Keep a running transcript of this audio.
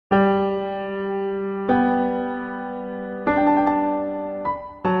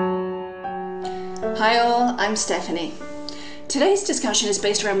Hi all, I'm Stephanie. Today's discussion is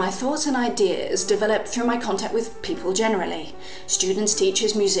based around my thoughts and ideas developed through my contact with people generally. Students,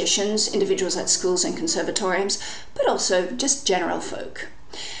 teachers, musicians, individuals at schools and conservatoriums, but also just general folk.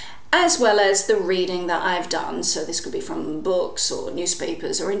 As well as the reading that I've done, so this could be from books or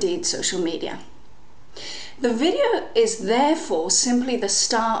newspapers or indeed social media. The video is therefore simply the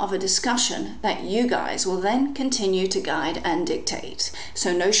start of a discussion that you guys will then continue to guide and dictate.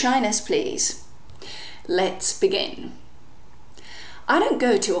 So no shyness, please. Let's begin. I don't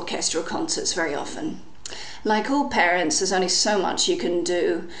go to orchestral concerts very often. Like all parents, there's only so much you can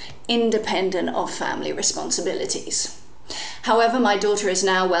do independent of family responsibilities. However, my daughter is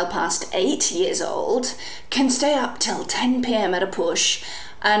now well past 8 years old, can stay up till 10 p.m. at a push,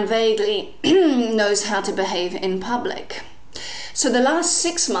 and vaguely knows how to behave in public. So the last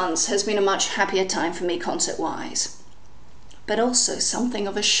 6 months has been a much happier time for me concert-wise, but also something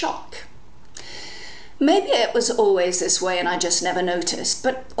of a shock. Maybe it was always this way and I just never noticed,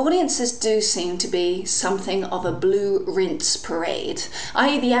 but audiences do seem to be something of a blue rinse parade,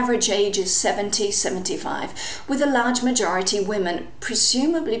 i.e. the average age is 70, 75, with a large majority women,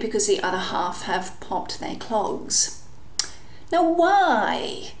 presumably because the other half have popped their clogs. Now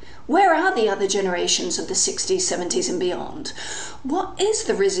why? Where are the other generations of the 60s, 70s and beyond? What is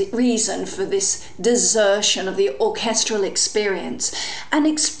the reason for this desertion of the orchestral experience? An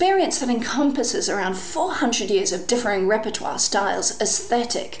experience that encompasses around 400 years of differing repertoire styles,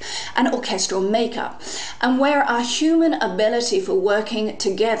 aesthetic and orchestral makeup, and where our human ability for working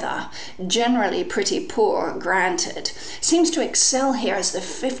together, generally pretty poor, granted, seems to excel here as the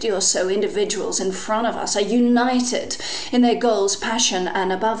 50 or so individuals in front of us are united in their goals, passion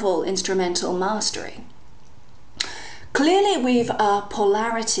and above all instrumental mastery. Clearly we've a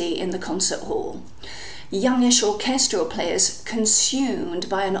polarity in the concert hall. Youngish orchestral players consumed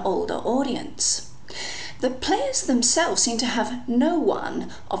by an older audience. The players themselves seem to have no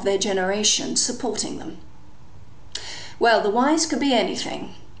one of their generation supporting them. Well, the whys could be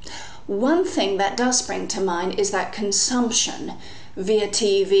anything. One thing that does spring to mind is that consumption via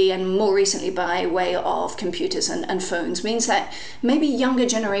TV and more recently by way of computers and phones means that maybe younger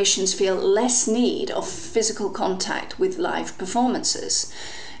generations feel less need of physical contact with live performances.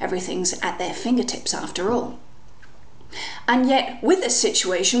 Everything's at their fingertips after all. And yet with this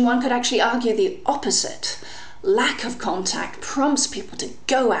situation one could actually argue the opposite. Lack of contact prompts people to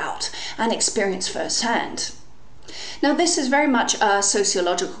go out and experience firsthand. Now this is very much a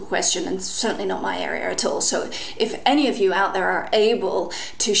sociological question and certainly not my area at all, so if any of you out there are able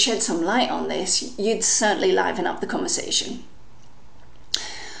to shed some light on this, you'd certainly liven up the conversation.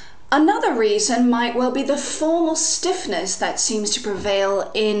 Another reason might well be the formal stiffness that seems to prevail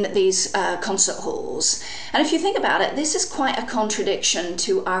in these concert halls. And if you think about it, this is quite a contradiction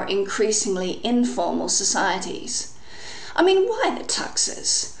to our increasingly informal societies. I mean, why the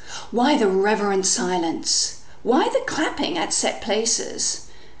tuxes? Why the reverent silence? Why the clapping at set places?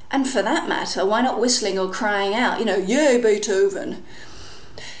 And for that matter, why not whistling or crying out, yay Beethoven?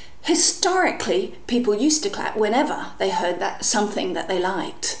 Historically, people used to clap whenever they heard something that they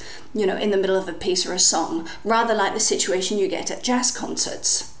liked, in the middle of a piece or a song, rather like the situation you get at jazz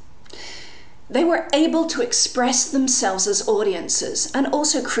concerts. They were able to express themselves as audiences and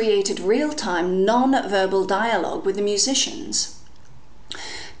also created real-time, non-verbal dialogue with the musicians.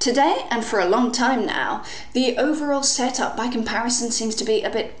 Today, and for a long time now, the overall setup by comparison seems to be a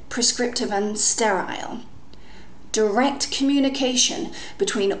bit prescriptive and sterile. Direct communication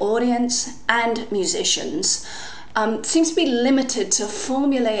between audience and musicians seems to be limited to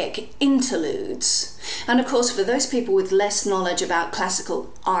formulaic interludes. And of course, for those people with less knowledge about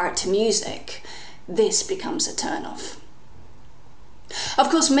classical art music, this becomes a turn-off. Of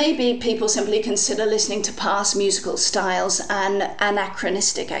course, maybe people simply consider listening to past musical styles an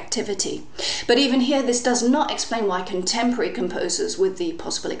anachronistic activity. But even here, this does not explain why contemporary composers, with the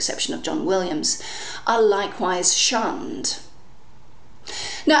possible exception of John Williams, are likewise shunned.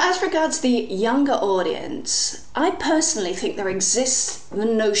 Now, as regards the younger audience, I personally think there exists the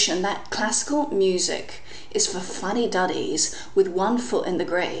notion that classical music is for fuddy-duddies with one foot in the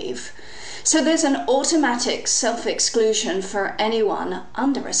grave. So there's an automatic self-exclusion for anyone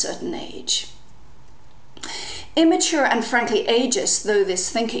under a certain age. Immature and frankly ageist though this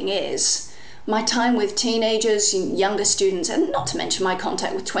thinking is, my time with teenagers, younger students, and not to mention my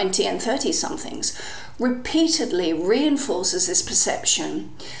contact with 20 and 30-somethings, repeatedly reinforces this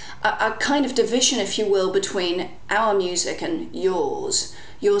perception, a kind of division, if you will, between our music and yours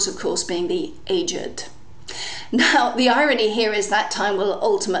of course being the aged. Now, the irony here is that time will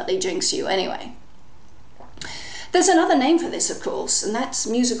ultimately jinx you anyway. There's another name for this, of course, and that's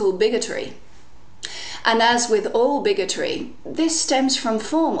musical bigotry. And as with all bigotry, this stems from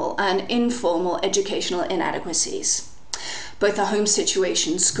formal and informal educational inadequacies. Both the home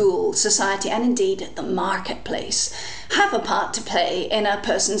situation, school, society, and indeed the marketplace have a part to play in a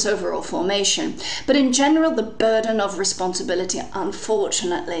person's overall formation. But in general, the burden of responsibility,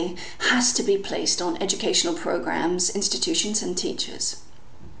 unfortunately, has to be placed on educational programs, institutions, and teachers.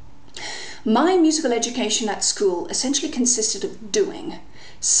 My musical education at school essentially consisted of doing,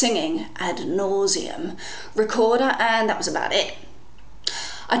 singing ad nauseum, recorder, and that was about it.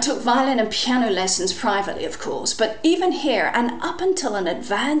 I took violin and piano lessons privately, of course, but even here and up until an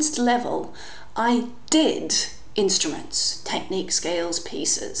advanced level, I did instruments, technique, scales,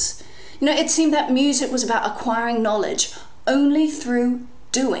 pieces. It seemed that music was about acquiring knowledge only through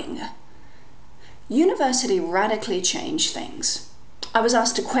doing. University radically changed things. I was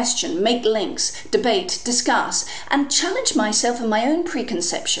asked to question, make links, debate, discuss, and challenge myself and my own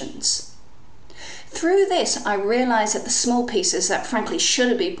preconceptions. Through this, I realized that the small pieces that frankly should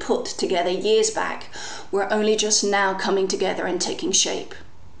have been put together years back were only just now coming together and taking shape.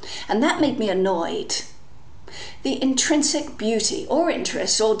 And that made me annoyed. The intrinsic beauty or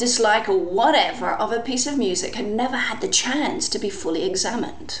interest or dislike or whatever of a piece of music had never had the chance to be fully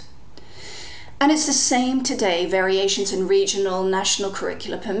examined. And it's the same today, variations in regional, national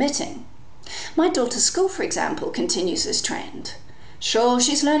curricula permitting. My daughter's school, for example, continues this trend. Sure,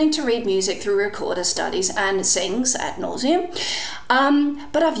 she's learning to read music through recorder studies and sings ad nauseum,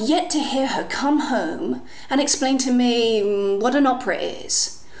 but I've yet to hear her come home and explain to me what an opera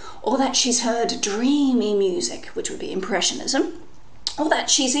is, or that she's heard dreamy music, which would be Impressionism, or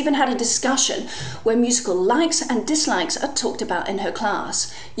that she's even had a discussion where musical likes and dislikes are talked about in her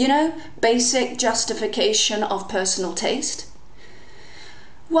class. Basic justification of personal taste.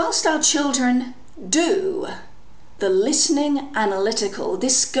 Whilst our children do the listening, analytical,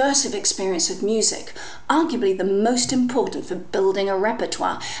 discursive experience of music, arguably the most important for building a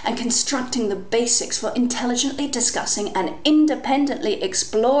repertoire and constructing the basics for intelligently discussing and independently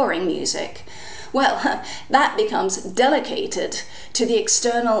exploring music, well, that becomes delegated to the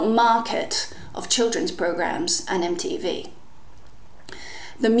external market of children's programs and MTV.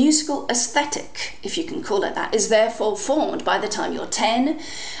 The musical aesthetic, if you can call it that, is therefore formed by the time you're 10,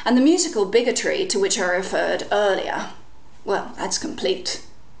 and the musical bigotry to which I referred earlier, well, that's complete.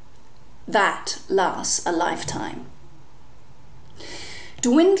 That lasts a lifetime.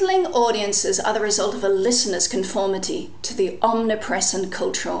 Dwindling audiences are the result of a listener's conformity to the omnipresent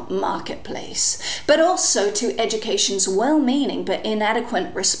cultural marketplace, but also to education's well-meaning but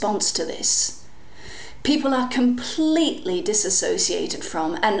inadequate response to this. People are completely disassociated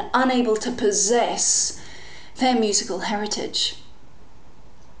from and unable to possess their musical heritage.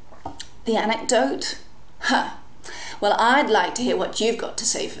 The anecdote? Well, I'd like to hear what you've got to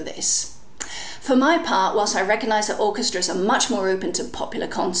say for this. For my part, whilst I recognise that orchestras are much more open to popular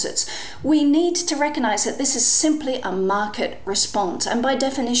concerts, we need to recognise that this is simply a market response, and by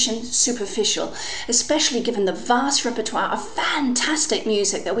definition superficial, especially given the vast repertoire of fantastic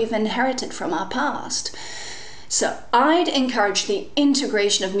music that we've inherited from our past. So I'd encourage the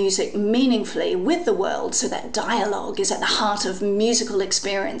integration of music meaningfully with the world so that dialogue is at the heart of musical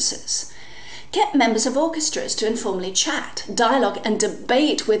experiences. Get members of orchestras to informally chat, dialogue and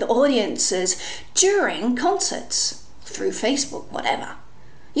debate with audiences during concerts, through Facebook, whatever.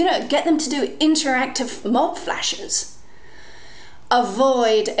 Get them to do interactive mob flashes.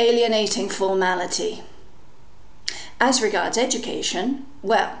 Avoid alienating formality. As regards education,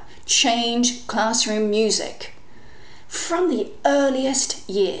 well, change classroom music from the earliest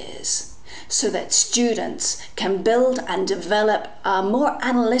years, so that students can build and develop a more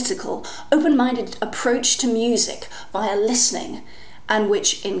analytical, open-minded approach to music via listening, and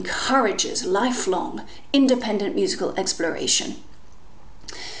which encourages lifelong, independent musical exploration.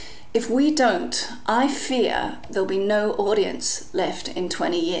 If we don't, I fear there'll be no audience left in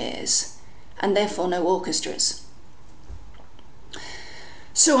 20 years, and therefore no orchestras.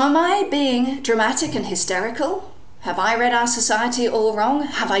 So am I being dramatic and hysterical? Have I read our society all wrong?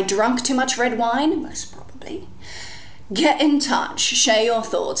 Have I drunk too much red wine? Most probably. Get in touch, share your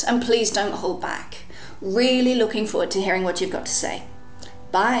thoughts, and please don't hold back. Really looking forward to hearing what you've got to say.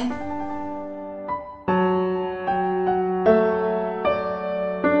 Bye.